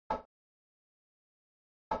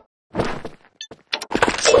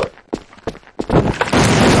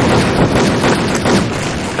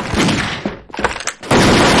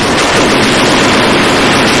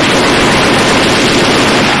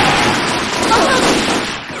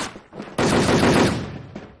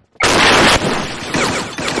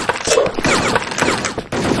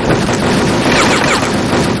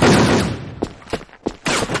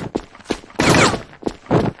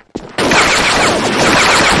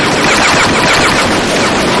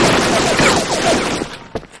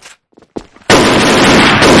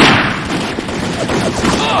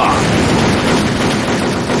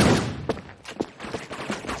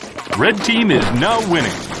Red team is now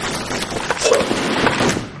winning.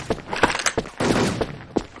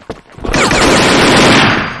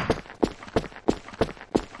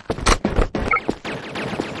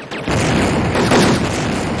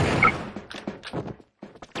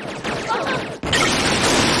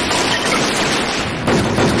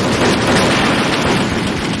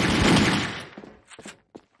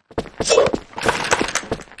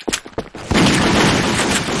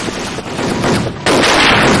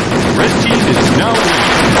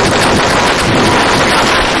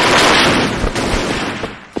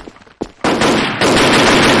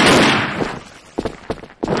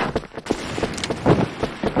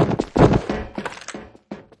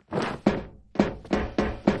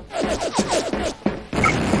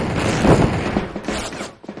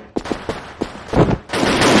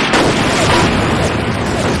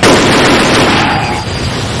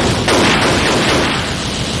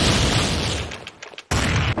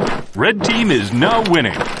 Red team is now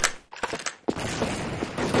winning.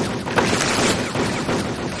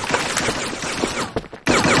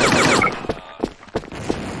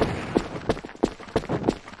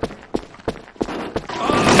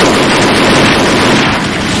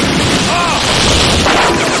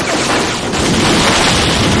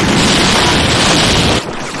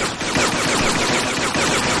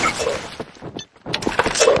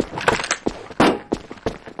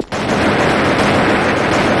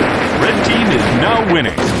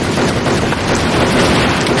 Winning.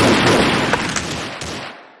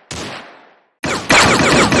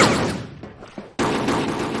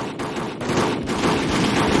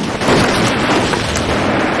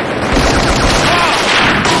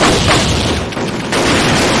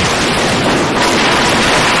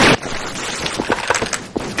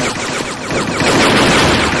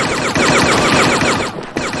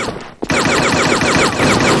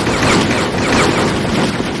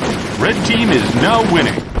 Red team is now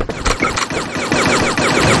winning.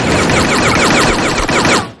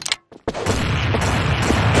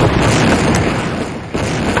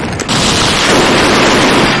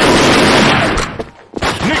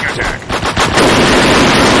 Sneak attack.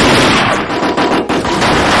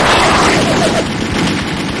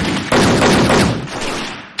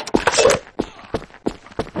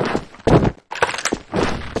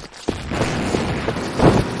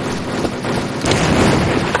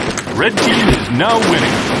 Red team is now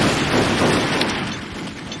winning.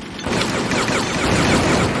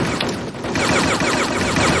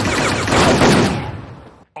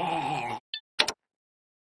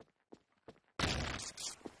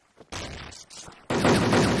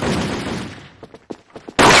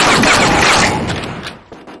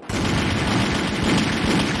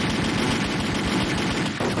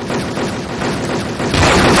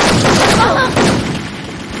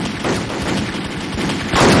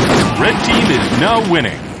 Red team is now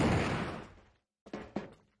winning.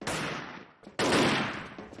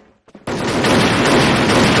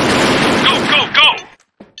 Go, go, go!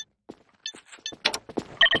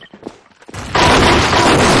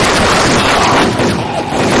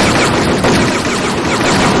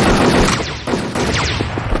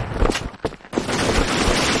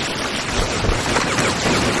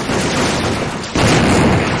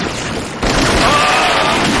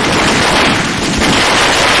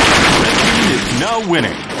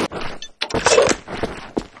 Winning.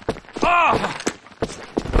 Ah!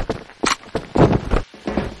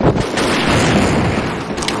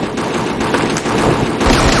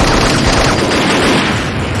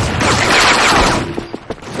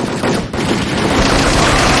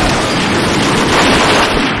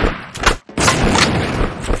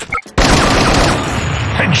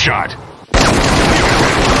 Headshot.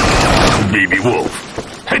 Baby Wolf.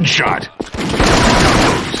 Headshot.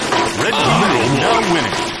 Red team is now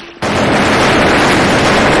winning.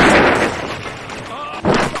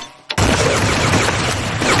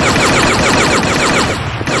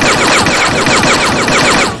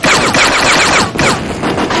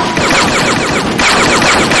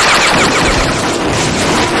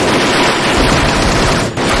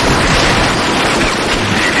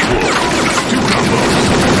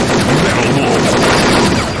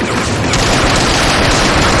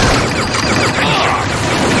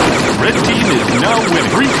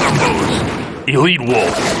 Elite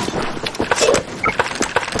Wolf.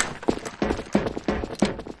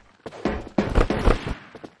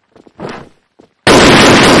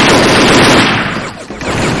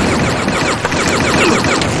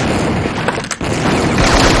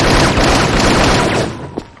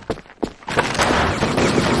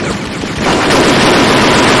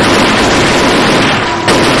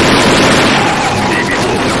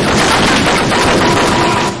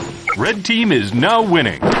 team is now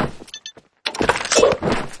winning. Sneak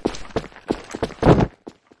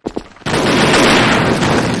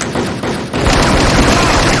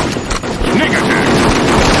attack.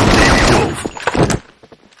 Baby Wolf.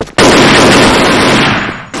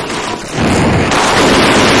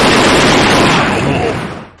 Double Wolf.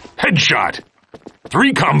 Headshot.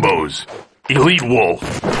 3 combos. Elite Wolf.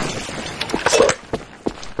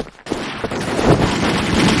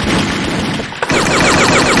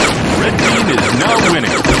 Red team is now winning.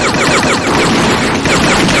 Sneak attack.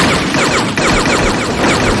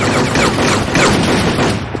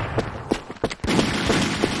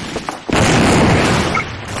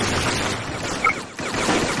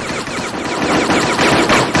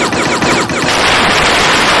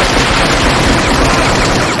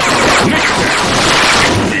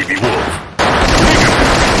 Baby Wolf. Sneak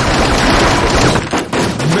attack.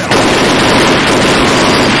 Metal.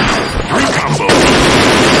 3 combos.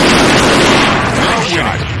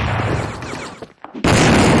 Shot.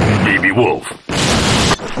 Baby Wolf.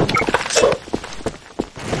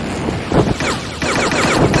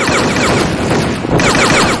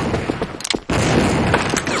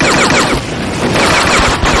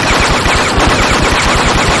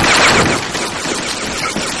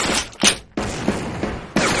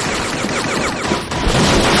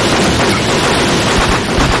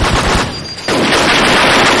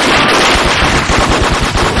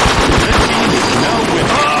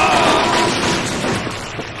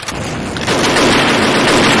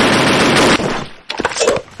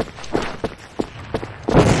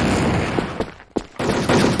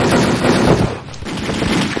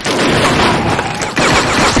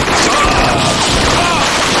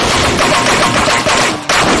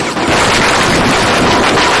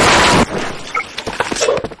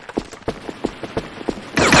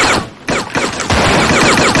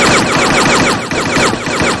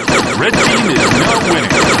 Red team is now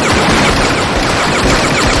winning.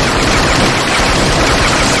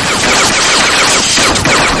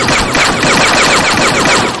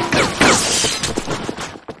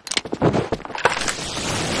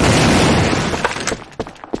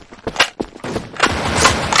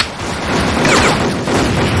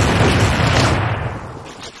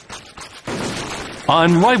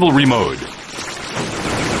 On rivalry mode.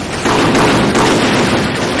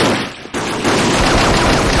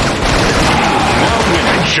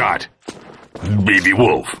 Shot. Baby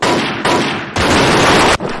Wolf.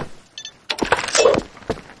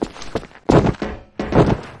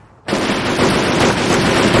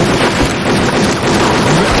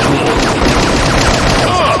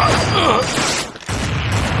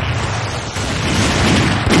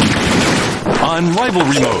 On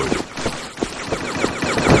rivalry mode.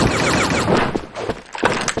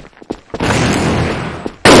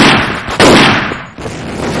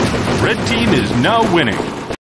 Red team is now winning.